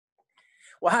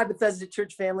Well, hi, Bethesda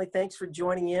Church family. Thanks for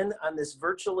joining in on this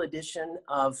virtual edition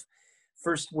of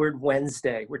First Word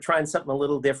Wednesday. We're trying something a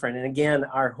little different. And again,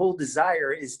 our whole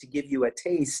desire is to give you a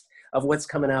taste of what's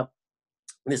coming up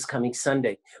this coming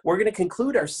Sunday. We're going to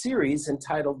conclude our series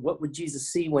entitled, What Would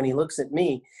Jesus See When He Looks at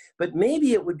Me? But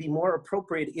maybe it would be more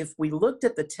appropriate if we looked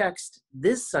at the text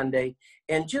this Sunday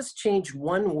and just changed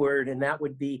one word, and that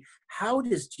would be, how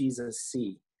does Jesus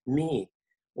see me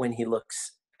when he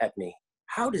looks at me?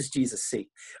 How does Jesus see?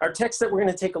 Our text that we're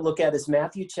going to take a look at is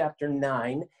Matthew chapter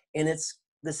 9, and it's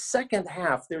the second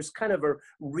half. There's kind of a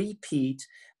repeat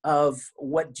of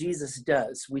what Jesus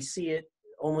does. We see it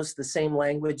almost the same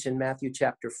language in Matthew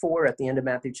chapter 4, at the end of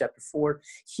Matthew chapter 4.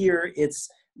 Here it's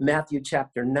Matthew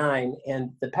chapter 9, and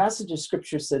the passage of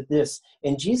scripture said this,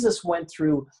 and Jesus went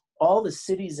through all the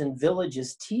cities and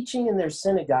villages, teaching in their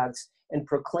synagogues and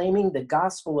proclaiming the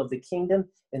gospel of the kingdom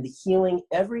and the healing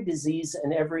every disease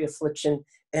and every affliction.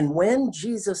 And when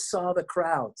Jesus saw the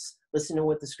crowds, listen to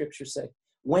what the scriptures say.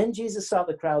 When Jesus saw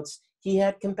the crowds, he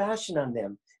had compassion on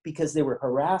them because they were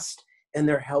harassed and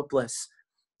they're helpless.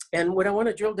 And what I want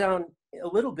to drill down a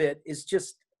little bit is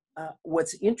just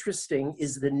what's interesting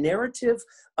is the narrative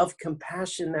of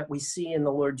compassion that we see in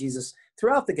the Lord Jesus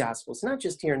throughout the Gospels, not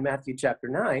just here in Matthew chapter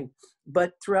 9,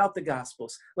 but throughout the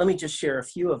Gospels. Let me just share a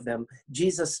few of them.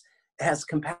 Jesus has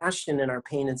compassion in our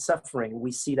pain and suffering.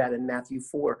 We see that in Matthew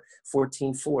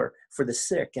 14:4, for the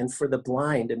sick and for the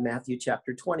blind in Matthew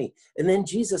chapter 20. And then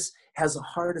Jesus has a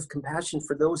heart of compassion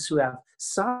for those who have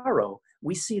sorrow.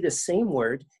 We see the same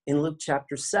word in Luke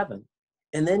chapter 7.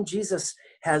 And then Jesus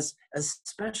has a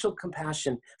special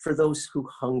compassion for those who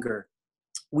hunger.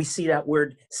 We see that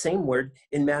word, same word,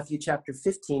 in Matthew chapter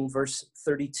 15, verse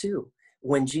 32,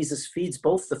 when Jesus feeds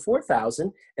both the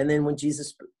 4,000 and then when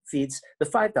Jesus feeds the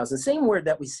 5,000. Same word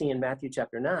that we see in Matthew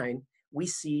chapter 9, we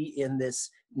see in this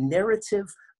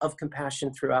narrative of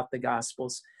compassion throughout the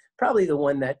Gospels. Probably the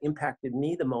one that impacted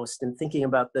me the most in thinking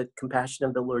about the compassion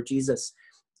of the Lord Jesus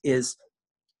is,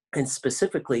 and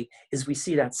specifically, is we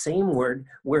see that same word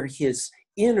where his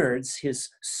innards, his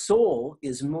soul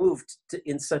is moved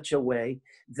in such a way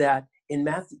that in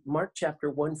Mark chapter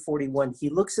 141, he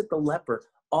looks at the leper,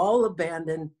 all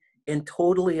abandoned and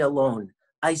totally alone,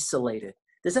 isolated.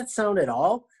 Does that sound at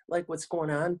all like what's going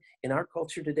on in our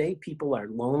culture today? People are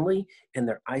lonely and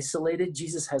they're isolated.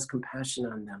 Jesus has compassion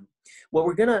on them. Well,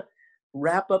 we're going to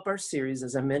wrap up our series,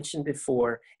 as I mentioned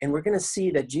before, and we're going to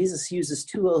see that Jesus uses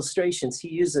two illustrations. He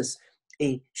uses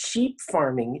a sheep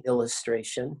farming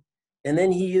illustration, and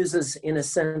then he uses, in a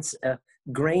sense, a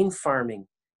grain farming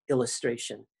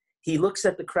illustration. He looks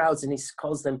at the crowds and he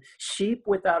calls them sheep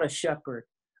without a shepherd,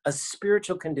 a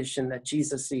spiritual condition that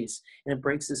Jesus sees, and it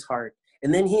breaks his heart.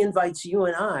 And then he invites you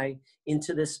and I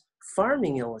into this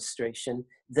farming illustration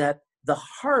that the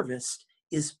harvest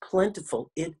is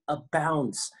plentiful, it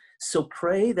abounds. So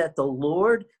pray that the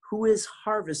Lord who is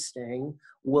harvesting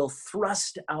will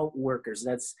thrust out workers.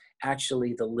 That's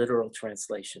actually the literal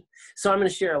translation. So I'm going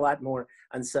to share a lot more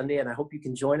on Sunday, and I hope you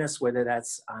can join us, whether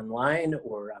that's online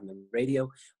or on the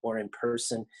radio or in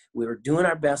person. We're doing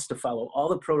our best to follow all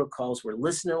the protocols. We're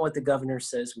listening to what the governor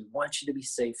says. We want you to be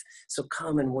safe. So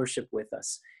come and worship with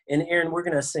us. And Aaron, we're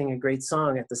going to sing a great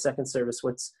song at the second service.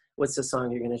 What's the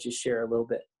song you're going to just share a little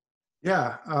bit?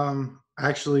 Yeah, I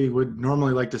actually would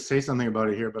normally like to say something about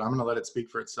it here, but I'm going to let it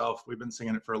speak for itself. We've been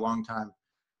singing it for a long time,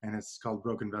 and it's called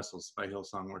Broken Vessels by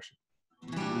Hillsong Worship.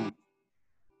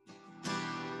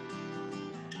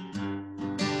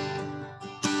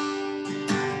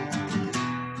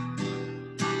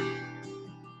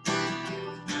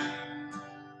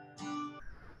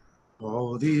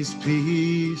 All these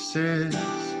pieces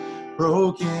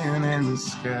broken and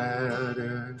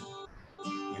scattered,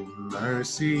 in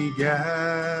mercy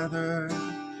gathered,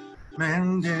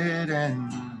 mended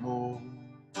and whole,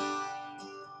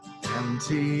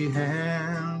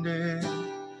 empty-handed,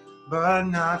 but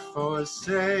not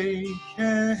forsaken.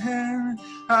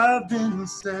 I've been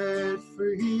set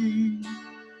free.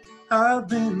 I've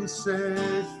been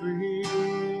set free.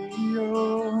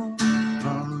 Oh,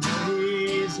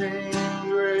 amazing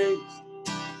grace,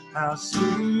 how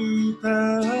sweet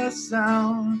the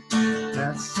sound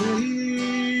that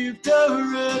saved a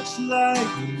wretch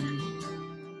like me.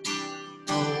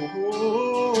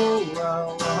 Oh, I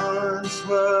once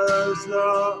was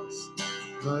lost,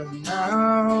 but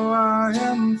now I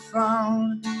am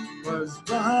found. Was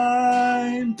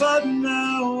blind, but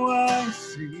now I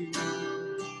see.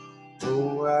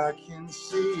 Oh, I can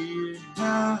see it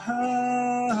now.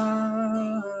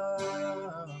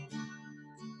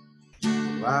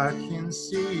 Oh, I can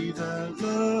see the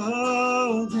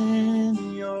love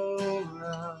in your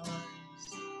eyes,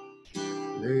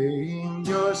 laying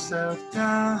your yourself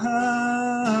down,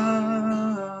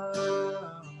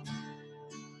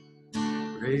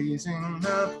 raising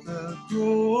up the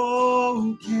broken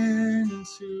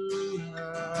to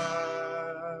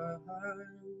life.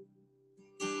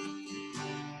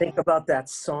 Think about that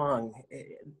song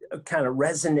kind of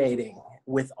resonating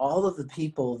with all of the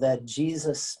people that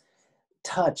Jesus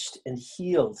touched and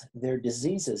healed their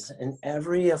diseases and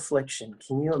every affliction.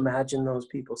 Can you imagine those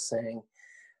people saying,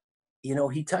 you know,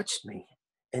 he touched me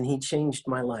and he changed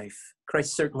my life.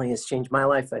 Christ certainly has changed my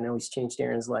life. I know he's changed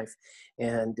Aaron's life.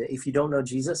 And if you don't know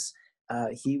Jesus,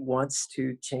 he wants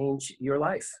to change your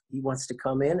life. He wants to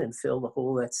come in and fill the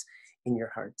hole that's in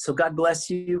your heart. So God bless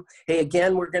you. Hey,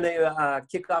 again, we're going to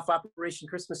kick off Operation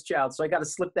Christmas Child. So I got to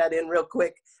slip that in real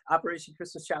quick. Operation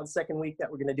Christmas Child, second week that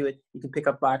we're going to do it. You can pick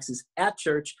up boxes at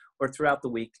church or throughout the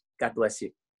week. God bless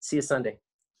you. See you Sunday.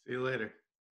 See you later.